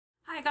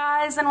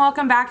Hi guys, and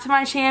welcome back to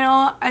my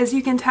channel. As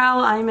you can tell,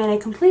 I'm in a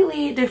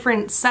completely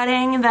different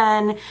setting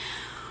than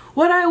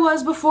what I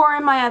was before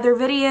in my other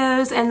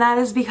videos, and that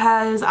is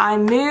because I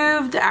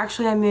moved.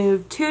 Actually, I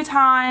moved 2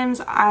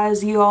 times.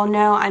 As you all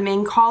know, I'm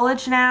in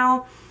college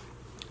now,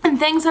 and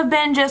things have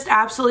been just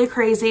absolutely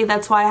crazy.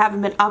 That's why I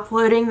haven't been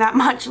uploading that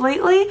much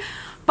lately,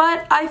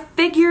 but I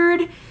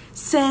figured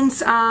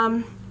since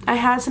I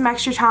had some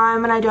extra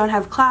time and I don't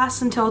have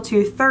class until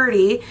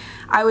 2:30,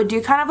 I would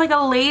do kind of like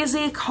a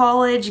lazy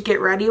college get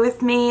ready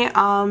with me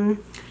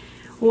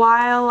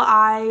while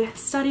I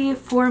study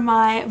for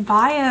my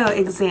bio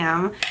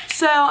exam.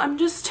 So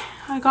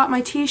I got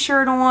my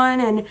t-shirt on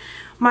and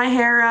my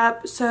hair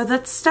up. So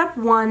that's step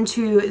 1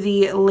 to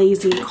the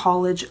lazy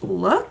college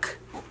look.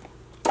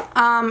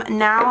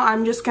 Now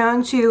I'm just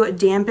going to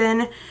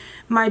dampen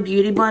my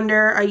beauty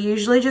blender. I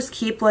usually just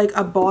keep like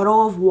a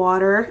bottle of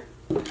water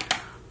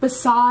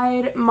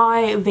beside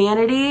my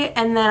vanity,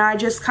 and then I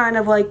just kind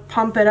of like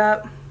pump it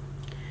up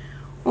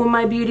with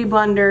my beauty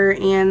blender,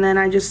 and then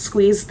I just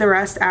squeeze the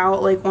rest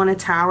out like on a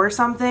towel or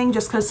something,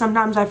 just because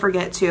sometimes I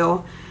forget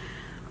to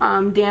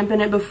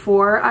dampen it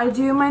before I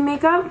do my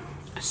makeup.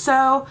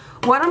 So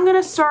what I'm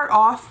gonna start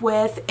off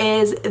with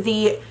is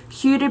the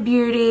Huda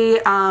Beauty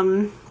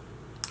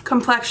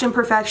Complexion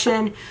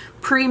Perfection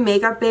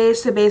pre-makeup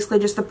base, so basically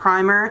just the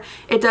primer.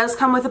 It does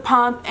come with a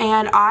pump,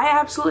 and I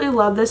absolutely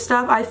love this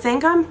stuff. I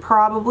think I'm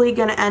probably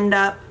gonna end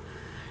up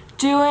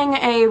doing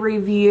a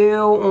review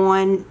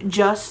on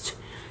just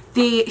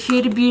the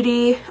Huda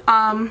Beauty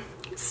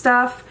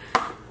stuff,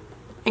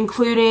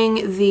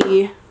 including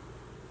the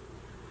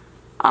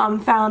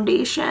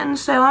foundation.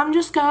 So I'm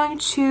just going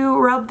to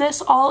rub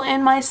this all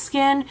in my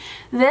skin.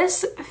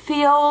 This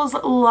feels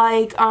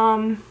like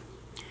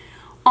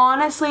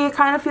honestly, it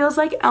kind of feels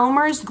like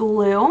Elmer's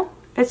glue.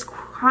 It's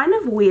kind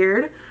of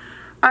weird.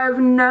 I've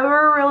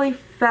never really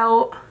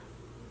felt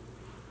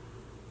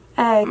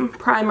a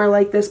primer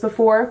like this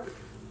before.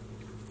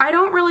 I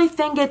don't really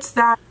think it's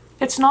not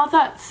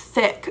that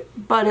thick,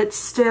 but it's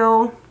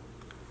still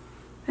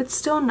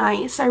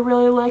nice. I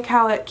really like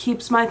how it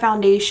keeps my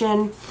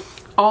foundation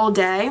all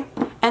day.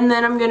 And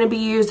then I'm going to be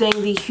using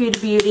the Huda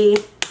Beauty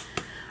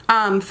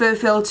Faux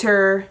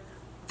Filter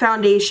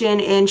foundation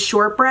in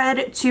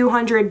Shortbread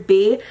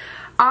 200B.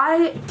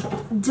 I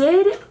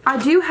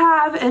do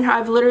have, and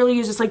I've literally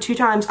used this like 2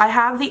 times, I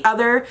have the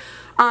other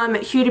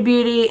Huda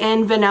Beauty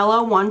in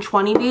Vanilla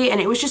 120B, and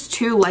it was just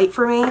too light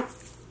for me.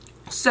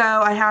 So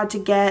I had to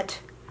get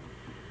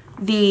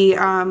the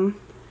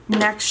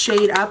next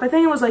shade up. I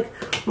think it was like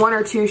 1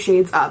 or 2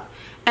 shades up.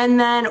 And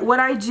then what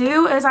I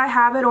do is I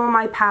have it on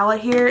my palette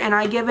here, and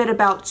I give it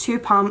about 2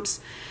 pumps.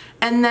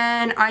 And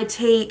then I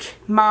take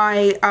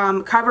my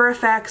Cover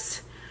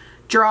FX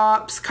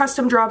drops,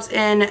 custom drops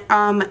in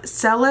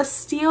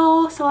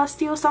Celestial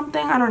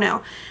something, I don't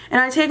know. And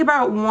I take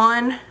about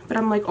 1, but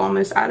I'm like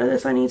almost out of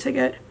this. I need to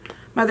get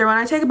my other one.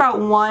 I take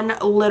about 1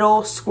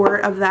 little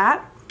squirt of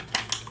that.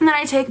 And then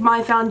I take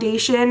my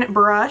foundation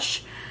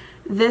brush.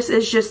 This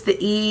is just the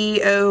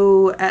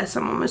EOS,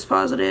 I'm almost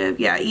positive.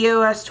 Yeah,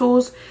 EOS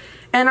Tools.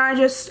 And I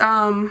just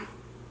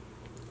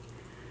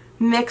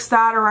mix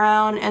that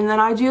around, and then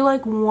I do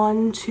like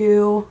 1,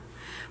 2,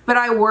 but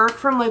I work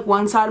from like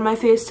one side of my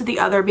face to the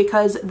other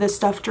because this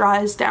stuff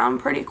dries down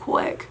pretty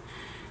quick.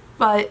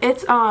 But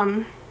it's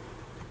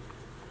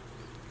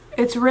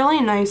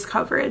really nice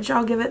coverage,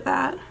 I'll give it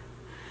that.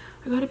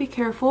 I gotta be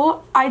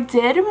careful. I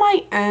did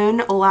my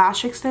own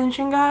lash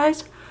extension,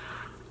 guys,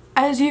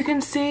 as you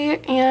can see,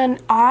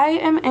 and I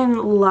am in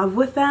love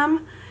with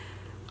them.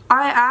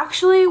 I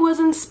actually was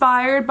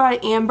inspired by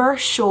Amber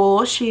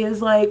Scholl. She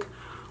is like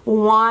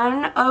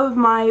one of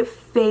my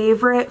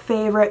favorite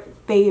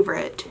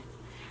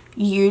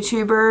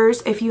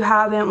YouTubers. If you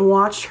haven't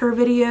watched her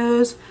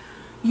videos,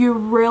 you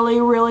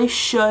really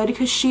should,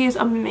 because she is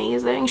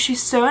amazing.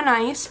 She's so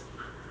nice,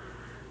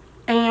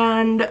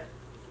 and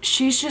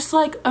she's just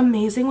like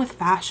amazing with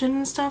fashion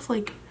and stuff.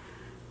 Like,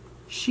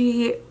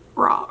 she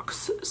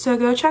rocks. So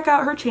go check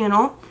out her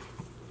channel.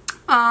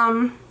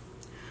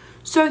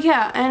 So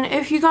yeah, and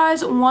if you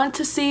guys want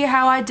to see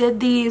how I did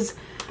these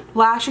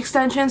lash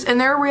extensions, and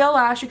they're real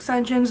lash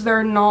extensions,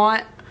 they're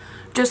not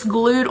just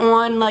glued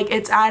on like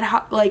it's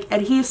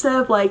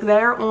adhesive, like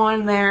they're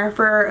on there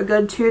for a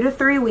good 2 to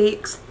 3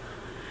 weeks.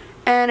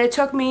 And it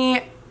took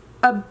me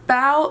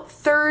about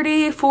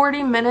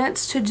 30-40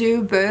 minutes to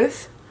do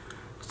both.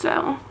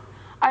 So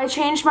I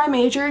changed my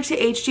major to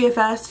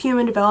HDFS,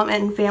 Human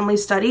Development and Family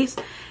Studies,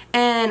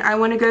 and I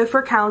want to go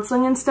for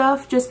counseling and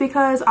stuff just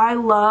because I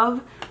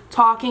love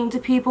talking to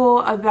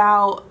people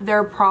about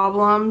their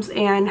problems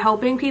and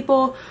helping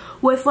people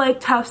with like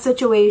tough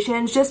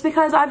situations, just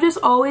because I've just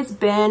always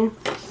been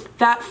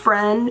that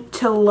friend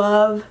to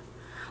love.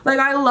 Like,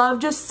 I love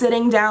just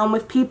sitting down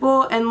with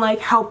people and like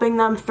helping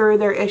them through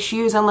their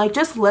issues and like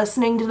just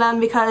listening to them,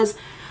 because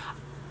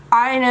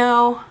I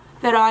know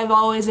that I've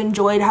always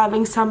enjoyed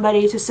having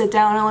somebody to sit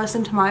down and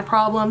listen to my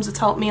problems. It's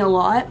helped me a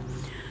lot.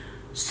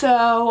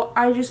 So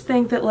I just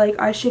think that like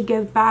I should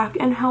give back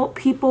and help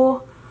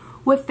people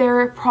with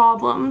their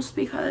problems,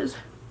 because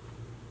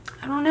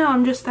I don't know,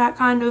 I'm just that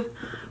kind of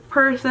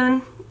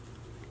person.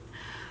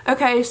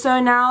 Okay, so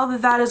now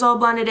that that is all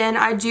blended in,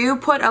 I do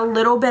put a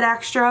little bit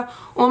extra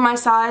on my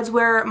sides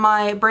where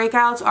my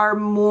breakouts are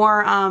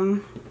more,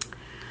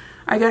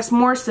 I guess,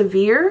 more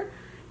severe.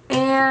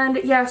 And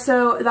yeah,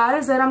 so that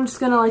is it. I'm just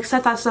gonna like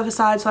set that stuff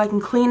aside so I can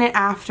clean it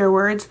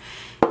afterwards.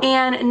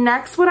 And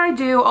next what I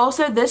do,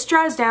 also this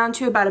dries down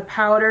to about a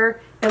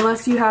powder.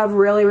 Unless you have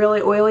really,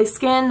 really oily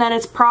skin, then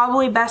it's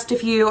probably best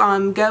if you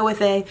go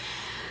with a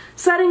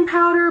setting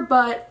powder,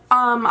 but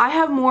I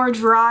have more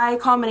dry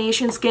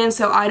combination skin,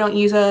 so I don't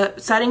use a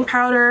setting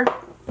powder.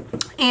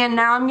 And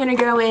now I'm going to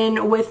go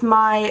in with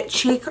my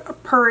Cheek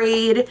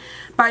Parade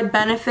by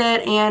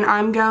Benefit, and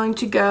I'm going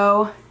to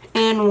go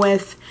in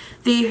with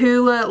the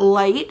Hoola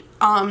Light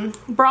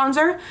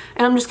bronzer,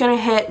 and I'm just going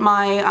to hit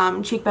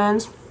my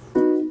cheekbones.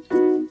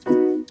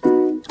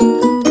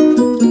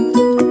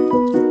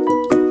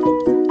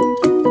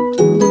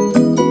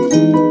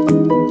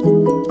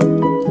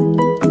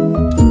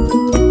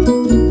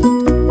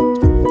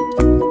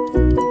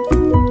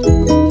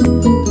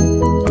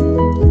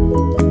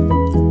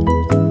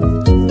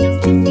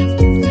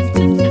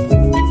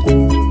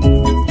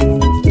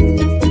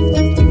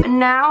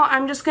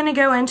 Going to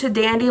go into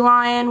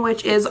Dandelion,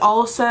 which is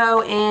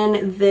also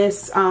in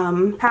this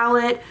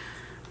palette.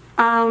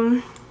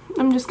 I'm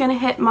just going to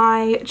hit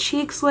my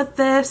cheeks with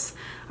this.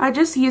 I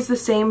just use the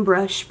same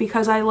brush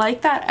because I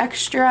like that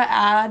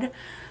extra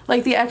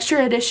like the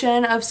extra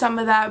addition of some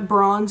of that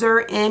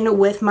bronzer in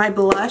with my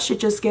blush. It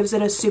just gives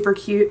it a super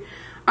cute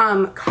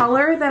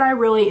color that I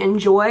really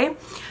enjoy.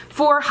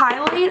 For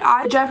highlight,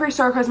 Jeffree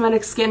Star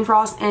Cosmetics Skin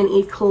Frost and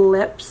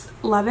Eclipse.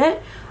 Love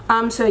it.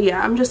 So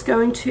yeah, I'm just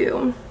going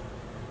to,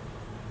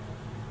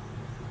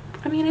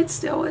 I mean, it's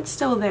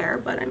still there,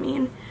 but I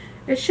mean,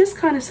 it's just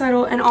kind of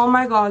subtle. And oh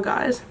my god,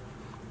 guys,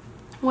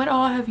 what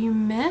all have you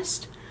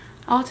missed?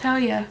 I'll tell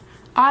you,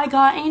 I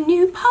got a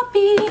new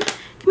puppy.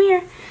 Come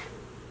here.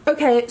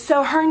 Okay,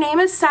 so her name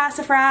is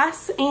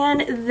Sassafras,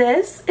 and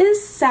this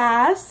is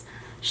Sass.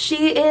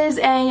 She is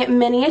a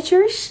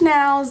miniature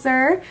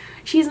schnauzer.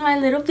 She's my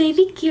little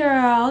baby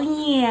girl.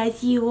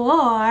 Yes, you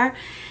are.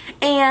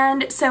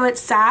 And so it's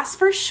Sass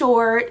for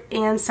short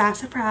and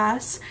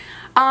Sassafras.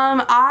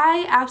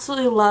 I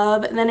absolutely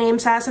love the name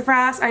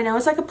Sassafras. I know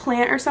it's like a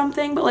plant or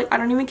something, but like I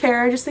don't even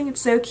care. I just think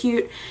it's so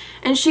cute.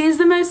 And she's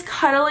the most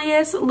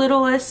cuddliest,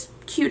 littlest,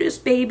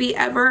 cutest baby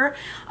ever.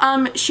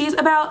 She's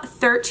about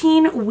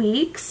 13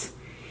 weeks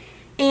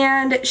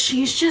and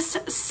she's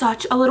just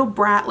such a little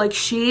brat. Like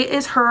she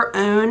is her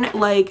own,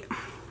 like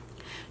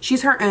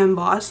she's her own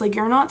boss. Like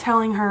you're not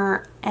telling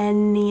her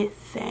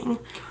anything.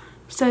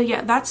 So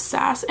yeah, that's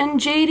Sass. And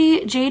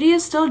JD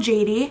is still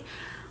JD.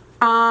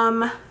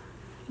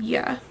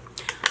 Yeah,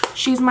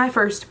 she's my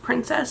first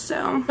princess.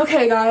 So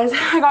okay guys,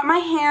 I got my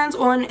hands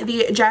on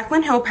the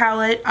Jaclyn Hill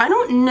palette. I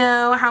don't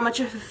know how much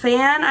of a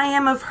fan I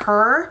am of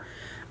her.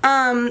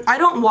 I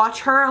don't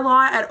watch her a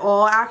lot at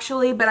all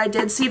actually, but I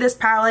did see this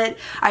palette.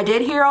 I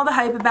did hear all the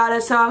hype about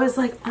it, so I was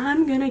like,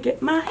 I'm gonna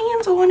get my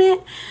hands on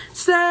it.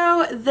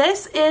 So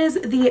this is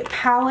the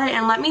palette,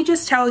 and let me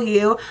just tell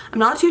you, I'm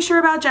not too sure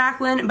about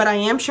Jaclyn, but I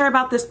am sure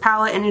about this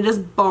palette, and it is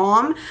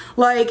bomb.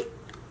 Like,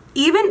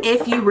 even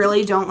if you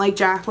really don't like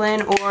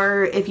Jaclyn,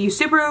 or if you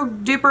super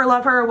duper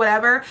love her or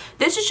whatever,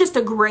 this is just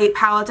a great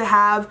palette to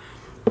have.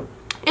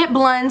 It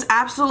blends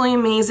absolutely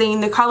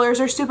amazing. The colors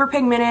are super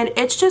pigmented.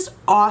 It's just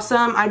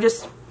awesome. I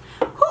just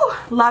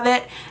love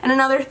it. And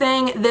another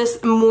thing, this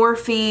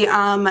Morphe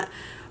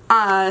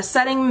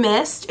setting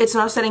mist. It's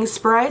not a setting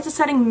spray, it's a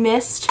setting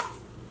mist.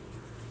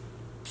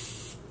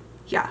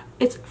 Yeah,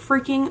 it's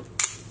freaking,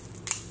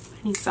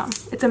 I need some.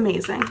 It's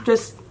amazing.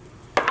 Just,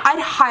 I'd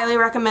highly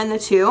recommend the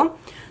two.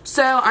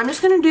 So I'm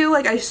just going to do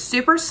like a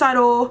super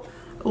subtle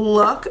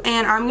look,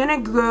 and I'm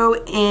going to go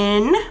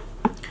in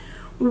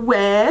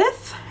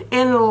with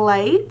In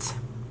Light,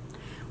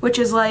 which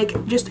is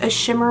like just a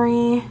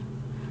shimmery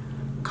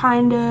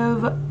kind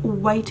of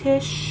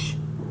whitish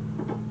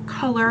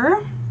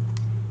color.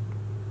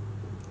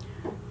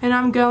 And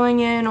I'm going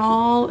in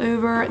all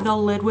over the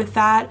lid with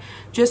that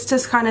just to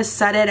kind of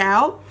set it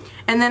out.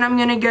 And then I'm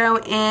going to go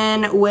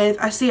in with,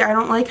 I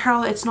don't like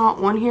how it's not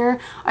on here.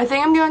 I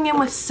think I'm going in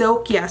with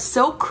Silk, yeah,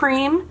 Silk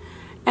Cream.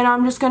 And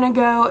I'm just going to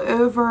go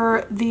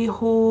over the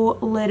whole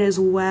lid as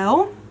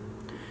well.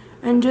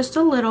 And just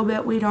a little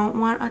bit, we don't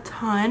want a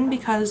ton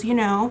because, you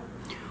know,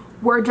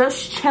 we're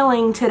just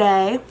chilling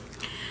today.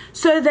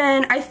 So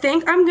then I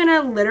think I'm going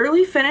to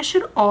literally finish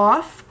it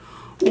off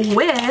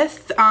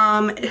with,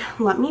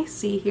 let me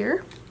see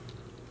here,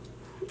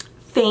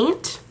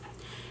 Faint.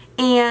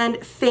 And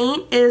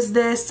Faint is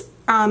this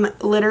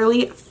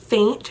literally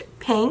faint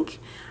pink.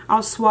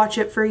 I'll swatch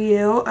it for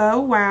you. Oh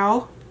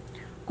wow,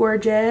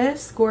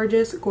 gorgeous,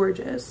 gorgeous,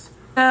 gorgeous.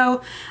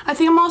 So I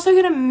think I'm also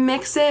going to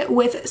mix it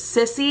with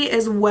Sissy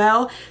as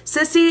well.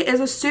 Sissy is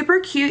a super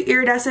cute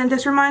iridescent.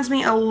 This reminds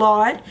me a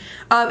lot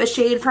of a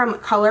shade from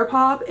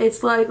ColourPop.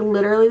 It's like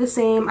literally the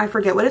same. I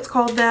forget what it's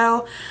called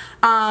though.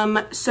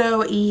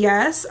 So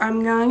yes,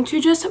 I'm going to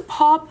just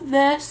pop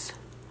this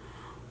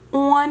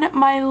on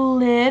my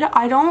lid.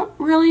 I don't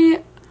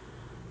really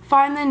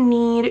find the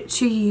need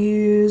to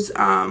use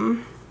a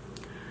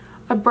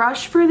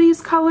brush for these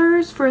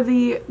colors, for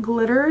the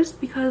glitters,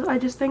 because I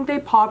just think they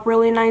pop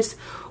really nice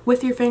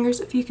with your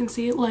fingers. If you can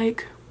see it,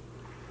 like,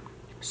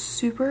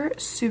 super,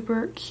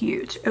 super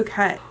cute.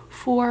 Okay,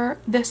 for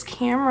this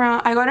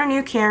camera, I got a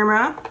new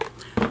camera,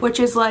 which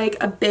is like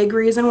a big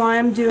reason why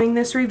I'm doing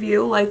this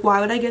review. Like, why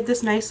would I get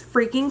this nice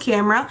freaking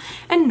camera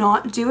and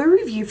not do a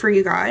review for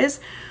you guys?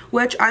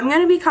 Which I'm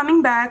going to be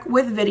coming back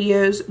with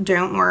videos,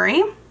 don't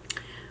worry.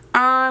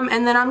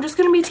 And then I'm just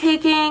going to be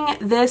taking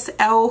this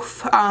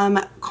e.l.f.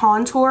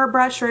 contour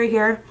brush right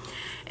here.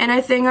 And I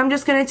think I'm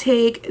just going to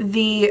take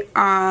the,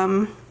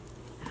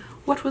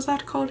 what was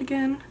that called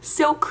again?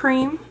 Silk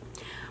Cream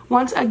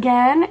once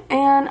again.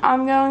 And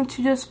I'm going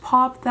to just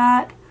pop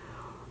that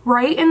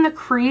right in the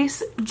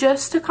crease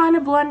just to kind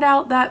of blend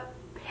out that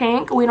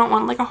pink. We don't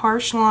want like a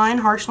harsh line.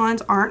 Harsh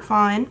lines aren't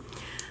fine.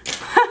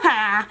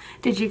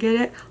 Did you get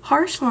it?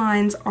 Harsh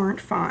lines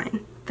aren't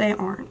fine. They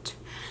aren't.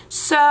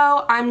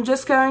 So I'm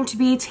just going to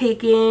be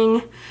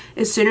taking,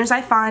 as soon as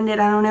I find it,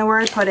 I don't know where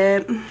I put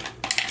it.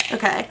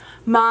 Okay,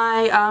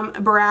 my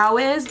brow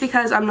is,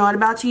 because I'm not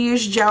about to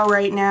use gel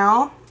right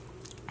now.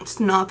 It's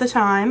not the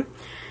time.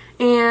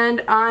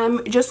 And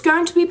I'm just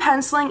going to be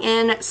penciling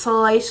in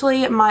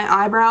slightly my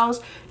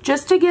eyebrows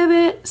just to give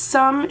it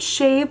some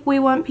shape. We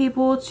want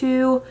people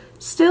to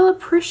still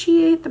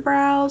appreciate the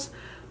brows,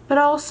 but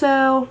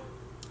also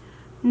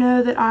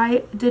know that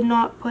I did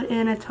not put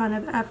in a ton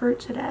of effort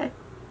today.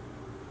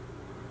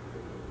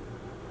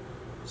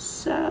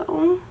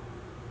 So,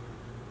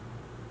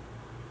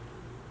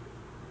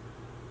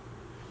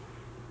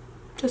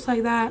 just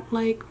like that,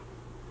 like,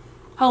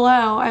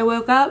 hello, I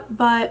woke up,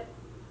 but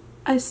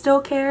I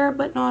still care,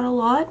 but not a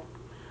lot.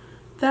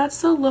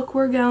 That's the look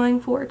we're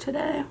going for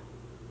today.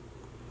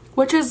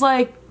 Which is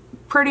like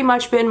pretty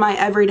much been my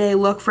everyday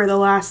look for the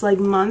last like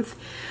month.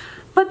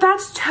 But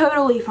that's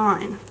totally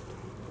fine.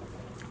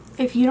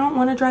 If you don't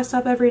want to dress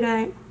up every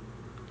day,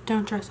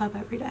 don't dress up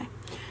every day.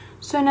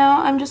 So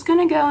now I'm just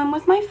going to go in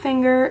with my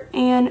finger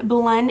and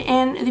blend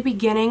in the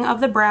beginning of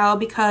the brow,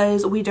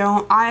 because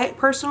I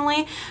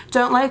personally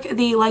don't like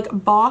the like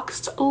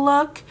boxed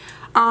look.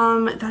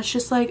 That's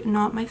just like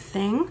not my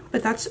thing,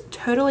 but that's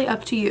totally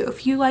up to you.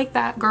 If you like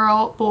that,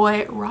 girl,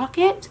 boy, rock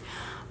it.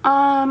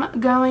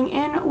 Going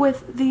in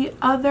with the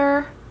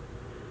other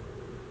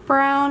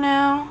brow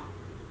now.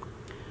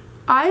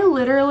 I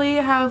literally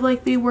have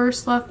like the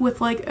worst luck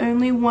with like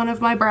only one of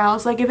my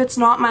brows. Like, if it's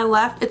not my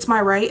left, it's my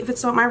right. If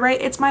it's not my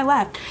right, it's my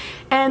left.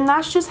 And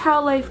that's just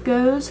how life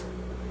goes.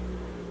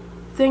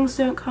 Things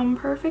don't come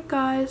perfect,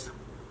 guys.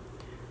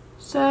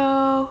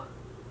 So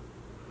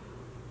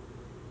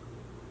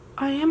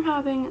I am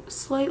having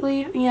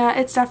slightly, yeah,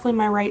 it's definitely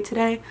my right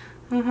today.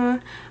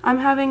 I'm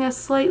having a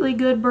slightly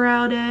good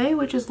brow day,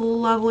 which is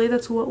lovely.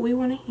 That's what we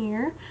want to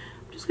hear.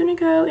 I'm just going to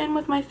go in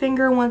with my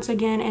finger once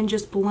again and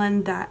just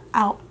blend that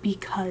out,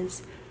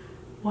 because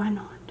why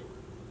not?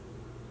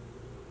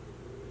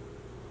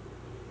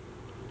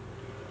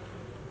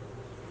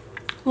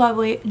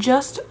 Lovely,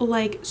 just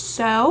like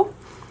so.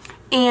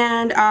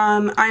 And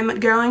I'm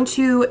going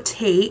to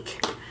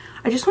take,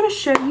 I just want to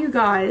show you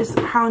guys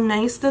how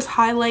nice this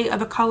highlight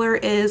of a color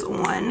is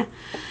on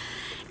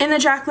in the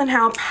Jaclyn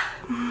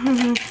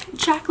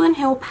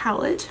Hill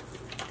palette.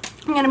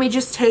 I'm going to be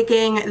just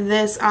taking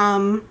this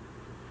Luxie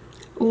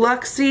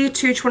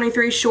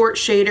 223 short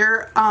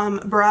shader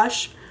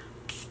brush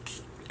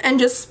and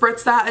just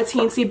spritz that a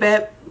teensy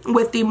bit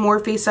with the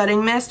Morphe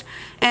setting mist.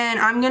 And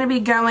I'm going to be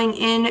going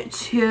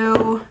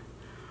into,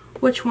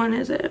 which one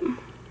is it?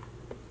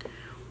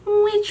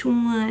 Which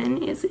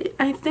one is it?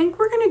 I think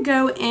we're going to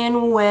go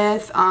in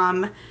with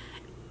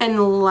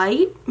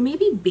Light,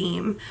 maybe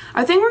Beam.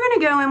 I think we're going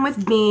to go in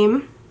with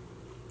Beam.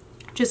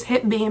 Just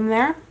hit Beam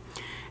there.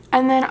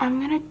 And then I'm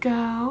going to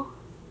go,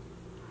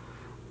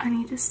 I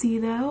need to see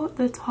though,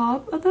 the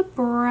top of the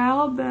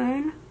brow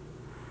bone.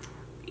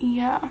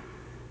 Yeah.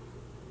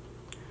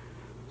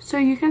 So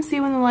you can see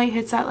when the light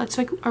hits that, it's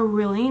like a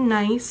really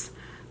nice,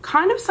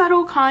 kind of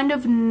subtle, kind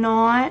of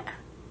not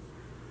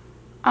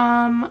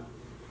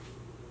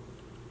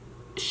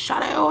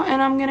shadow.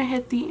 And I'm gonna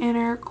hit the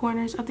inner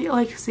corners of the,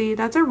 like, see,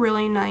 that's a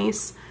really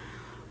nice,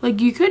 like,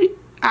 you could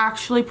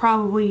actually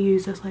probably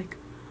use this, like,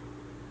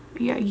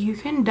 yeah, you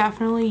can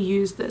definitely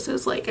use this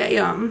as like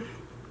a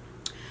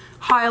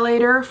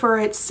highlighter for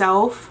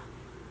itself.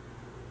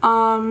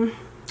 Yeah,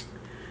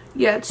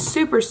 it's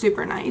super,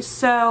 super nice.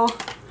 So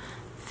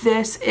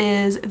this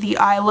is the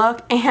eye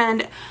look,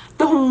 and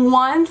the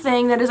one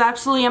thing that is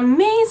absolutely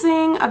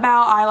amazing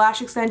about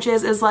eyelash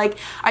extensions is, like,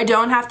 I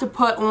don't have to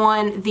put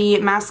on the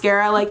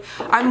mascara. Like,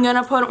 I'm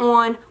gonna put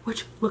on,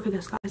 which, look at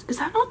this, guys. Is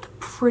that not the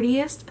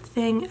prettiest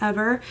thing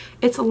ever?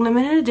 It's a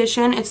limited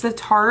edition. It's the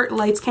Tarte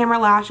Lights Camera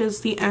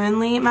Lashes, the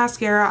only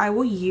mascara I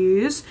will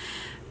use.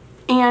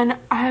 And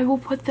I will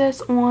put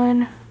this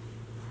on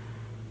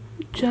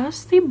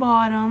just the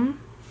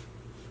bottom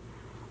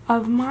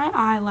of my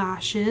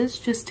eyelashes,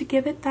 just to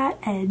give it that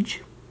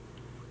edge.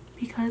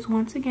 Because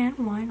once again,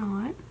 why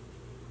not?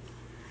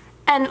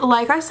 And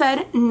like I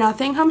said,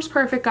 nothing comes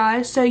perfect,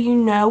 guys, so you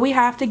know we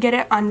have to get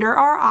it under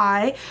our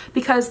eye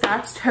because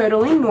that's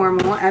totally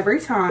normal every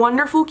time.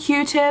 Wonderful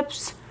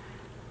Q-tips,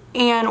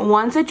 and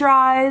once it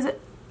dries,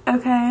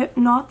 okay,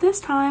 not this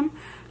time,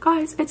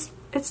 guys,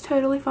 it's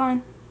totally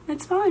fine.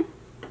 It's fine.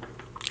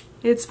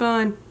 It's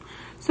fine.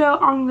 So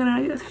I'm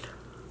gonna just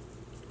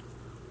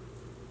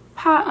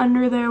pat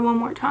under there one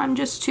more time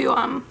just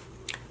to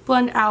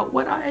blend out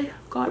what I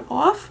got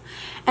off.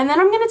 And then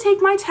I'm gonna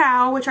take my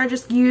towel, which I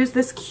just used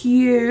this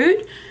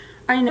cute,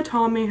 I know,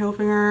 Tommy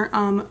Hilfiger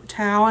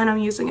towel, and I'm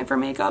using it for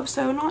makeup,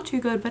 so not too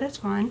good, but it's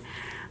fine.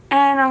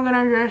 And I'm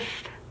gonna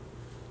just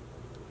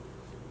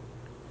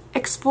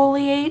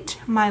exfoliate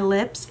my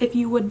lips, if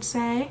you would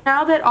say.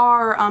 Now that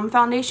our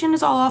foundation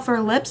is all off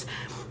our lips,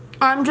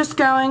 I'm just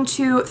going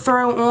to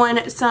throw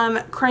on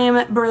some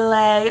creme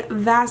brulee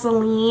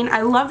Vaseline.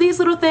 I love these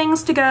little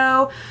things to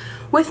go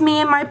with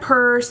me in my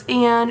purse,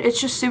 and it's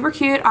just super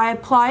cute. I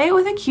apply it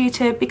with a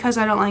Q-tip because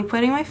I don't like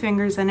putting my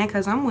fingers in it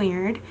because I'm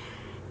weird.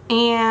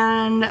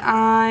 And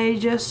I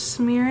just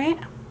smear it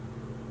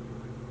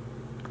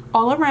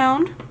all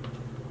around,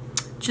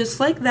 just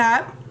like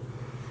that.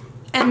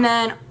 And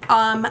then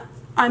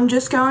I'm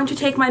just going to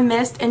take my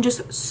mist and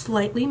just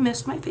slightly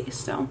mist my face,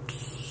 so.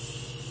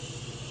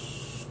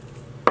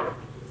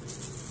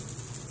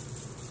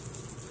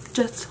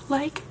 Just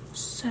like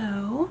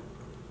so.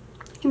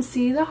 You can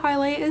see the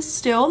highlight is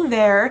still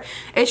there.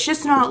 It's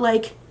just not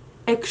like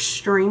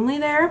extremely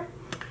there.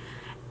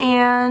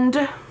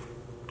 And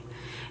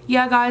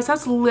yeah, guys,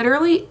 that's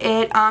literally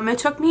it. It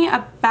took me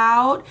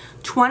about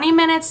 20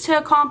 minutes to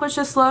accomplish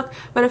this look,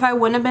 but if I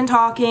wouldn't have been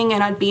talking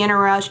and I'd be in a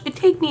rush, it'd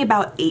take me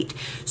about 8.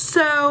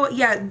 So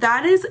yeah,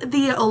 that is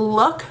the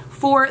look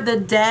for the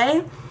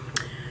day.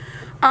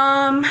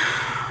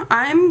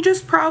 I'm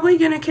just probably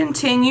gonna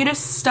continue to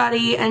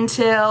study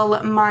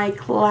until my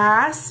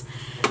class.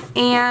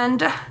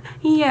 And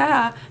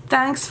yeah,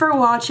 thanks for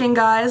watching,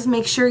 guys.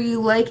 Make sure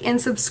you like and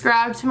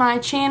subscribe to my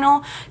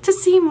channel to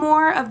see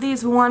more of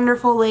these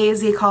wonderful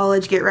lazy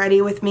college get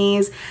ready with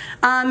me's.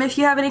 If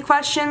you have any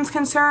questions,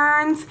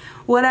 concerns,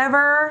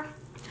 whatever,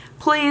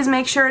 please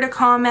make sure to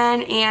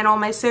comment, and all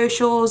my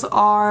socials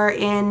are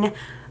in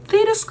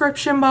the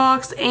description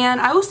box, and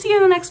I will see you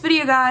in the next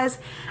video, guys.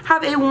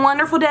 Have a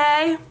wonderful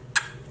day.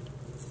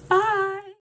 Bye.